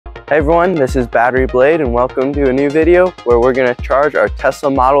Hey everyone, this is Battery Blade and welcome to a new video where we're going to charge our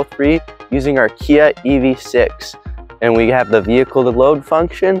Tesla Model 3 using our Kia EV6. And we have the vehicle to load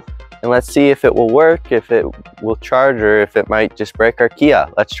function, and let's see if it will work, if it will charge, or if it might just break our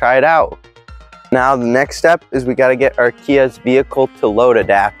Kia. Let's try it out. Now the next step is we got to get our Kia's vehicle to load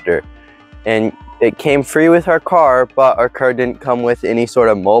adapter. And it came free with our car, but our car didn't come with any sort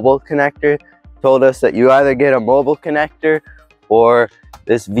of mobile connector. Told us that you either get a mobile connector or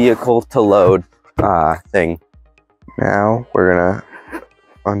this vehicle to load thing. Now we're gonna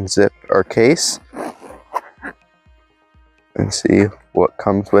unzip our case and see what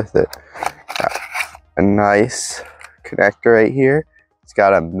comes with it. Got a nice connector right here. It's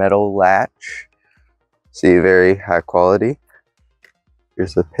got a metal latch. See, very high quality.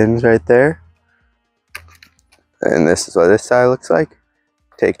 Here's the pins right there. And this is what this side looks like.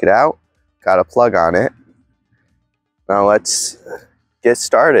 Take it out. Got a plug on it. Now let's get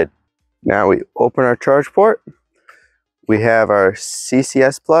started. Now we open our charge port. We have our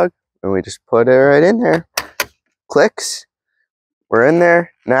CCS plug and we just put it right in there. Clicks. We're in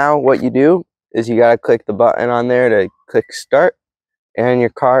there. Now what you do is you gotta click the button on there to click start, and your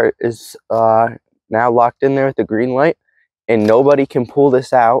car is now locked in there with the green light, and nobody can pull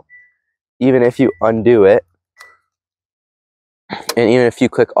this out even if you undo it. And even if you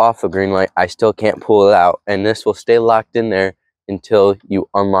click off the green light, I still can't pull it out, and this will stay locked in there until you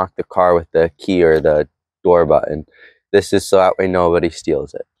unlock the car with the key or the door button. This is so that way nobody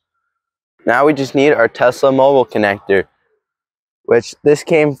steals it. Now we just need our Tesla mobile connector, which this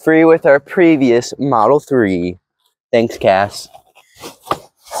came free with our previous Model 3. Thanks, Cass.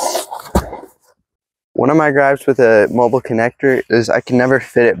 One of my gripes with a mobile connector is I can never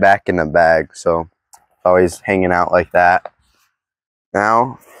fit it back in the bag, so it's always hanging out like that.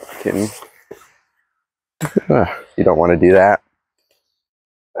 Now, you don't want to do that.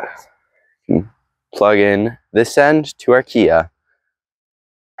 You can plug in this end to our Kia.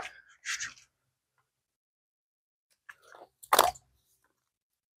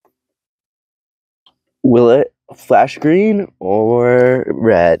 Will it flash green or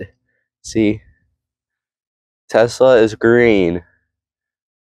red? See, Tesla is green.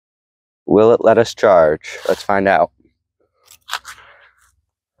 Will it let us charge? Let's find out.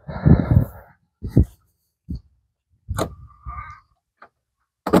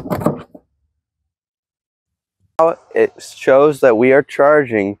 It shows that we are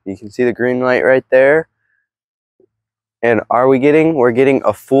charging. You can see the green light right there. And we're getting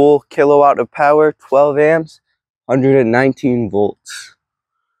a full kilowatt of power, 12 amps, 119 volts.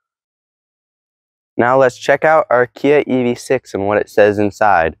 Now let's check out our Kia EV6 and what it says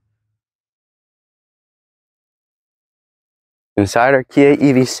inside. Inside our Kia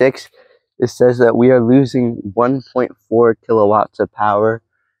EV6, it says that we are losing 1.4 kilowatts of power,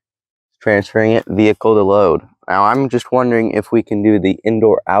 transferring it vehicle to load. Now I'm just wondering if we can do the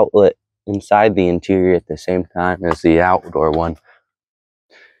indoor outlet inside the interior at the same time as the outdoor one.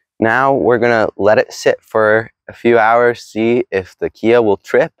 Now we're gonna let it sit for a few hours, see if the Kia will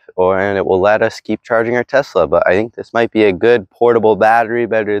trip, and it will let us keep charging our Tesla. But I think this might be a good portable battery,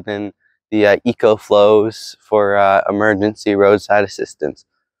 better than the EcoFlows for emergency roadside assistance.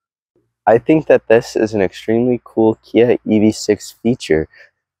 I think that this is an extremely cool Kia EV6 feature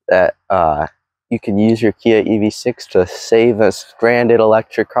that you can use your Kia EV6 to save a stranded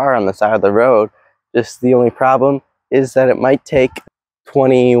electric car on the side of the road. Just the only problem is that it might take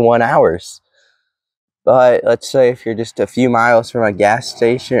 21 hours. But let's say if you're just a few miles from a gas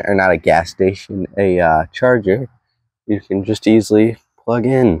station, or not a gas station, a charger, you can just easily plug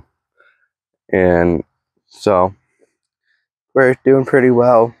in. And so we're doing pretty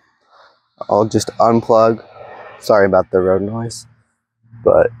well. I'll just unplug. Sorry about the road noise.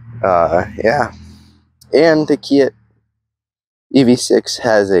 But yeah. And the Kia EV6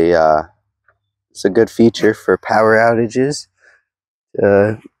 has it's a good feature for power outages.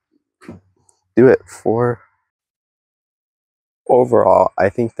 Do it for. Overall, I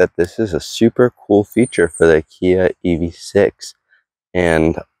think that this is a super cool feature for the Kia EV6,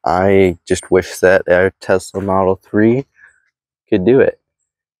 and I just wish that our Tesla Model 3 could do it,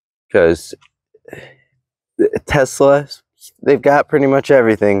 because Tesla, they've got pretty much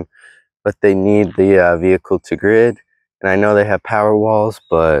everything, but they need the vehicle to grid. And I know they have power walls,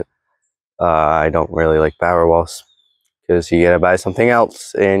 but I don't really like power walls, because you gotta buy something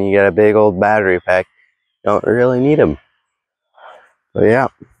else and you got a big old battery pack. You don't really need them. But yeah,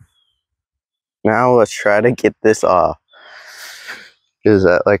 now let's try to get this off, because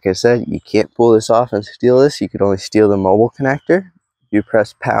like I said, you can't pull this off and steal this. You could only steal the mobile connector. You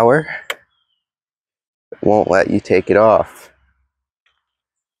press power, it won't let you take it off.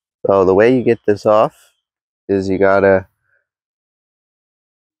 So the way you get this off is you gotta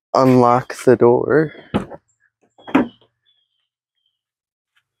unlock the door.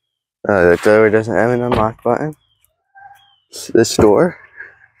 The door doesn't have an unlock button. It's this door.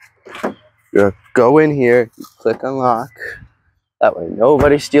 You go in here, you click unlock. That way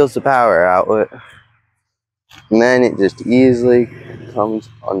nobody steals the power outlet. And then it just easily comes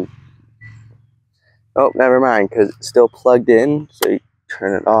on. Oh, never mind, because it's still plugged in, so you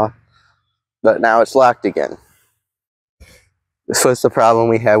turn it off. But now it's locked again. This was the problem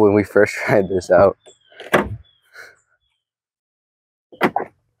we had when we first tried this out.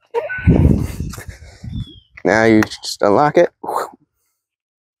 Now you just unlock it.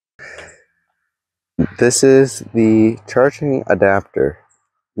 This is the charging adapter.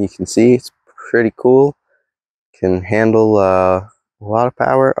 You can see it's pretty cool. Can handle a lot of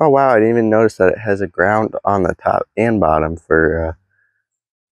power. Oh wow, I didn't even notice that it has a ground on the top and bottom for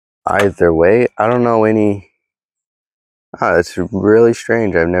either way. I don't know any. Oh, it's really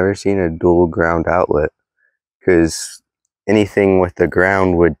strange. I've never seen a dual ground outlet, because anything with the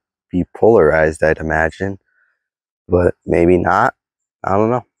ground would be polarized, I'd imagine, but maybe not. I don't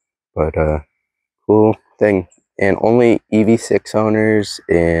know, but cool thing. And only EV6 owners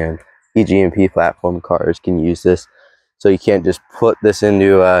and eGMP platform cars can use this, so you can't just put this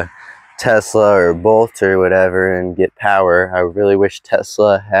into a Tesla or Bolt or whatever and get power. I really wish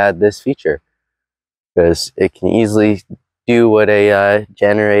Tesla had this feature, because it can easily do what a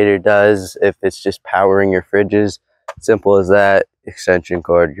generator does if it's just powering your fridges. Simple as that. Extension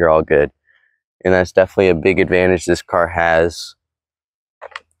cord, you're all good. And that's definitely a big advantage this car has.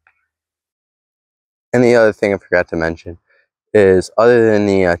 And the other thing I forgot to mention is, other than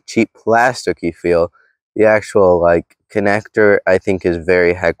the cheap plasticky feel, the actual like connector I think is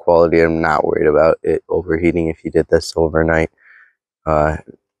very high quality. I'm not worried about it overheating if you did this overnight.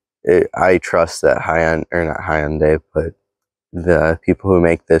 I trust that not Hyundai, but the people who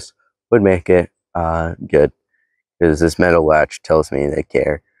make this would make it good, because this metal latch tells me they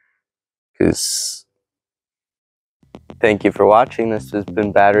care. Because thank you for watching. This has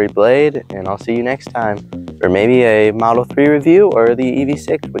been Battery Blade, and I'll see you next time. Or maybe a Model 3 review or the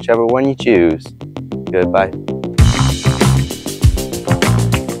EV6, whichiever one you choose. Goodbye.